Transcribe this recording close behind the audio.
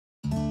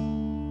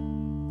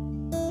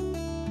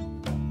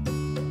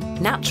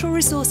Natural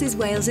Resources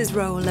Wales's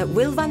role at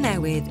Wylfa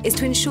Newydd is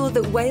to ensure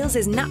that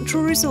Wales's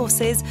natural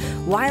resources,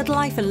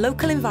 wildlife and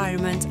local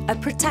environment are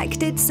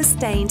protected,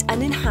 sustained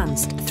and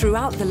enhanced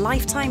throughout the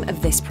lifetime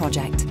of this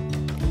project.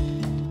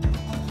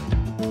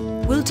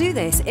 We'll do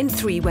this in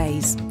 3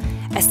 ways: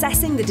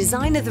 assessing the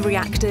design of the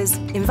reactors,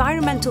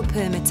 environmental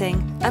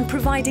permitting and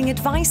providing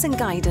advice and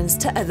guidance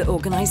to other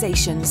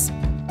organisations.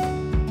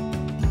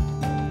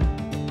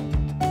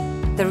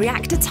 The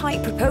reactor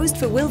type proposed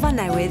for Wylfa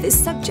Newydd is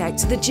subject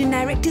to the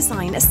Generic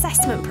Design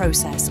Assessment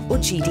Process, or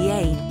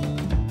GDA.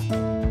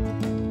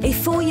 A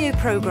 4-year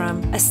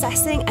programme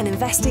assessing and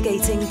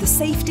investigating the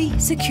safety,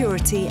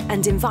 security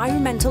and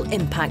environmental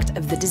impact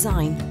of the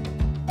design.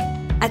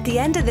 At the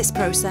end of this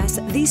process,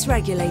 these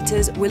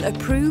regulators will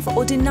approve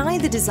or deny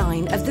the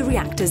design of the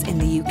reactors in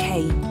the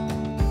UK.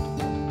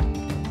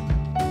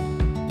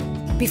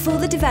 Before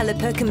the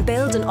developer can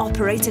build and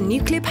operate a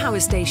nuclear power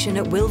station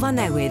at Wylfa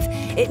Newydd,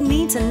 it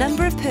needs a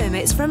number of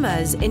permits from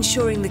us,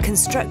 ensuring the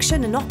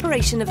construction and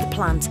operation of the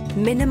plant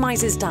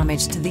minimises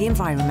damage to the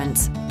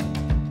environment.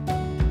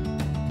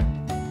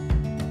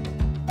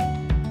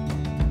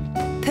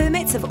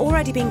 Permits have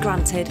already been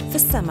granted for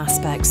some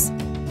aspects.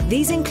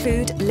 These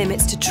include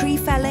limits to tree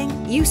felling,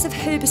 use of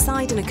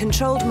herbicide in a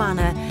controlled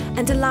manner,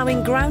 and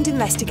allowing ground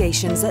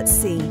investigations at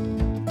sea.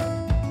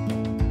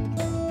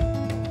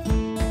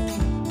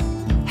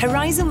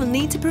 Horizon will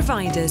need to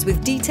provide us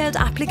with detailed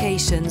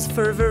applications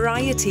for a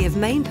variety of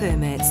main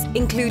permits,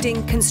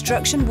 including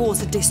construction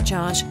water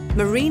discharge,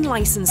 marine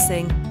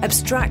licensing,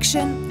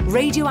 abstraction,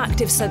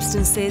 radioactive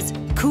substances,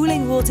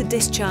 cooling water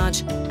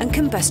discharge, and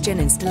combustion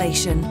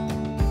installation.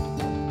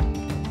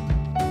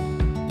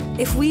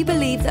 If we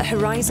believe that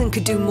Horizon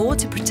could do more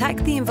to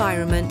protect the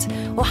environment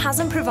or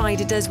hasn't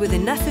provided us with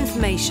enough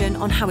information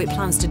on how it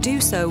plans to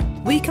do so,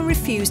 we can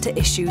refuse to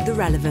issue the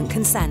relevant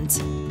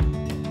consent.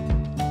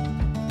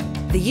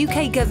 The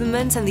UK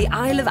Government and the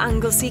Isle of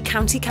Anglesey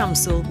County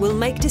Council will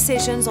make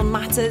decisions on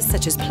matters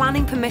such as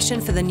planning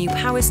permission for the new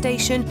power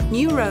station,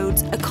 new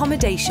roads,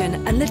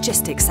 accommodation and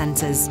logistics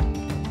centres.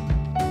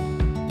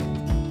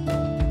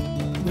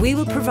 We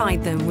will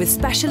provide them with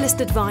specialist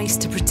advice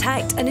to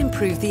protect and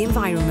improve the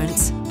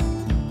environment.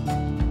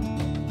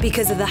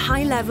 Because of the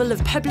high level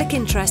of public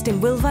interest in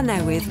Wylfa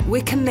Newydd,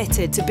 we're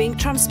committed to being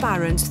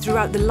transparent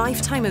throughout the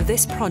lifetime of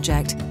this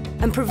project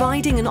and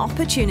providing an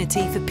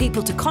opportunity for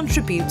people to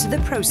contribute to the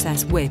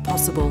process where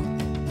possible.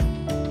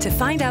 To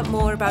find out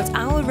more about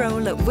our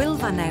role at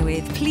Wylfa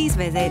Newydd, please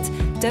visit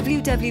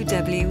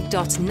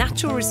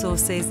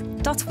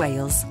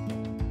www.naturalresources.wales.